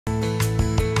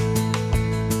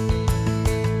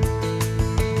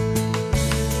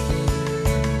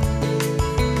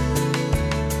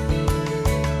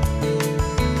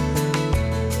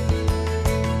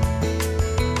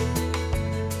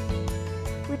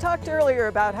talked earlier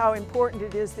about how important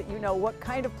it is that you know what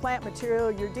kind of plant material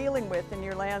you're dealing with in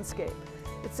your landscape.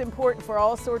 It's important for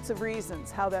all sorts of reasons: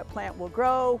 how that plant will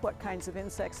grow, what kinds of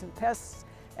insects and pests,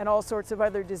 and all sorts of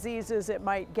other diseases it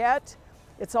might get.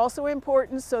 It's also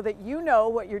important so that you know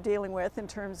what you're dealing with in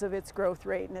terms of its growth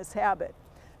rate and its habit.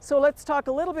 So let's talk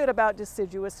a little bit about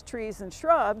deciduous trees and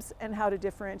shrubs and how to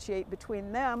differentiate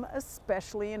between them,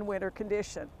 especially in winter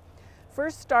condition.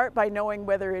 First, start by knowing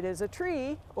whether it is a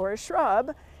tree or a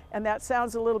shrub, and that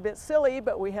sounds a little bit silly,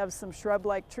 but we have some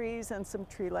shrub-like trees and some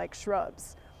tree-like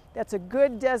shrubs. That's a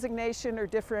good designation or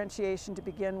differentiation to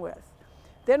begin with.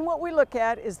 Then what we look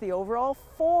at is the overall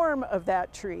form of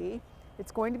that tree.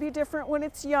 It's going to be different when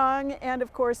it's young, and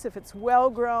of course if it's well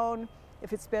grown,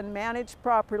 if it's been managed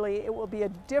properly, it will be a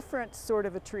different sort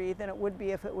of a tree than it would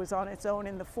be if it was on its own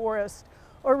in the forest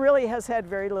or really has had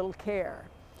very little care.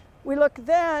 We look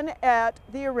then at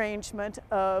the arrangement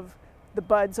of the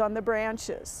buds on the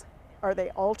branches. Are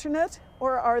they alternate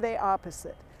or are they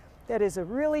opposite? That is a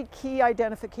really key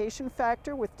identification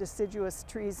factor with deciduous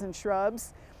trees and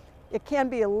shrubs. It can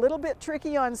be a little bit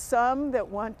tricky on some that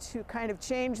want to kind of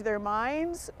change their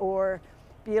minds or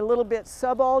be a little bit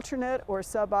subalternate or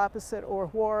subopposite or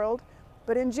whorled,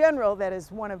 but in general that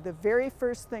is one of the very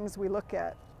first things we look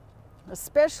at,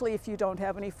 especially if you don't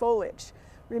have any foliage.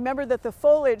 Remember that the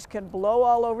foliage can blow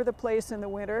all over the place in the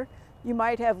winter. You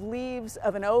might have leaves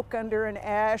of an oak under an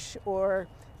ash or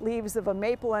leaves of a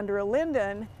maple under a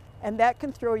linden, and that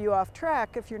can throw you off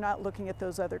track if you're not looking at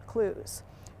those other clues.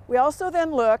 We also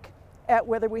then look at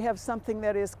whether we have something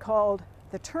that is called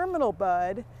the terminal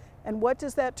bud, and what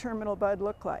does that terminal bud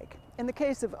look like? In the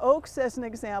case of oaks, as an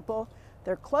example,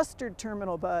 they're clustered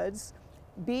terminal buds.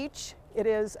 Beech, it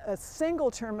is a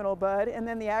single terminal bud, and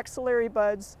then the axillary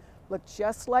buds look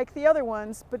just like the other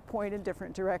ones, but point in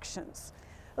different directions.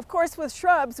 Of course, with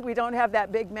shrubs, we don't have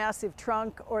that big massive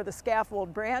trunk or the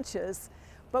scaffold branches,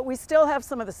 but we still have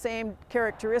some of the same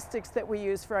characteristics that we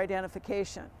use for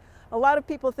identification. A lot of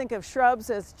people think of shrubs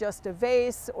as just a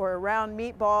vase or a round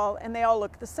meatball, and they all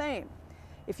look the same.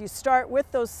 If you start with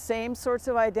those same sorts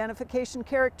of identification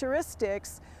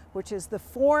characteristics, which is the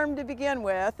form to begin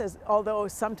with, although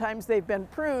sometimes they've been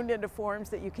pruned into forms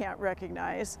that you can't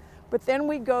recognize, but then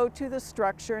we go to the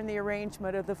structure and the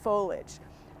arrangement of the foliage.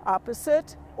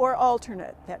 Opposite or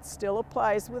alternate, that still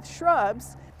applies with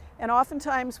shrubs, and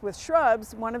oftentimes with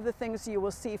shrubs, one of the things you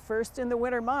will see first in the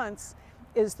winter months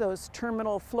is those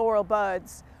terminal floral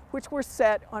buds, which were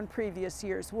set on previous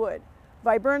year's wood.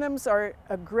 Viburnums are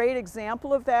a great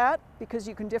example of that because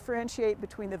you can differentiate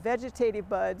between the vegetative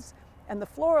buds and the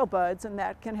floral buds, and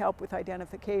that can help with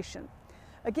identification.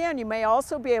 Again, you may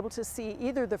also be able to see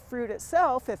either the fruit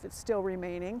itself, if it's still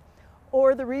remaining,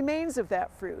 or the remains of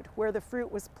that fruit, where the fruit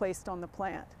was placed on the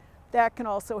plant. That can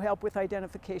also help with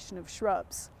identification of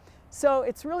shrubs. So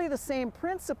it's really the same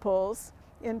principles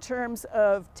in terms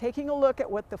of taking a look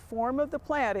at what the form of the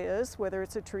plant is, whether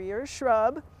it's a tree or a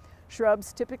shrub.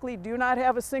 Shrubs typically do not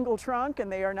have a single trunk,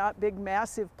 and they are not big,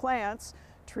 massive plants.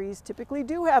 Trees typically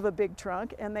do have a big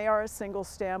trunk, and they are a single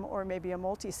stem or maybe a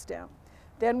multi-stem.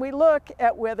 Then we look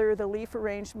at whether the leaf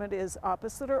arrangement is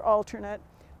opposite or alternate.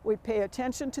 We pay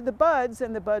attention to the buds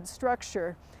and the bud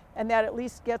structure, and that at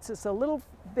least gets us a little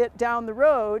bit down the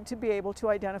road to be able to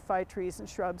identify trees and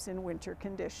shrubs in winter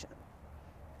conditions.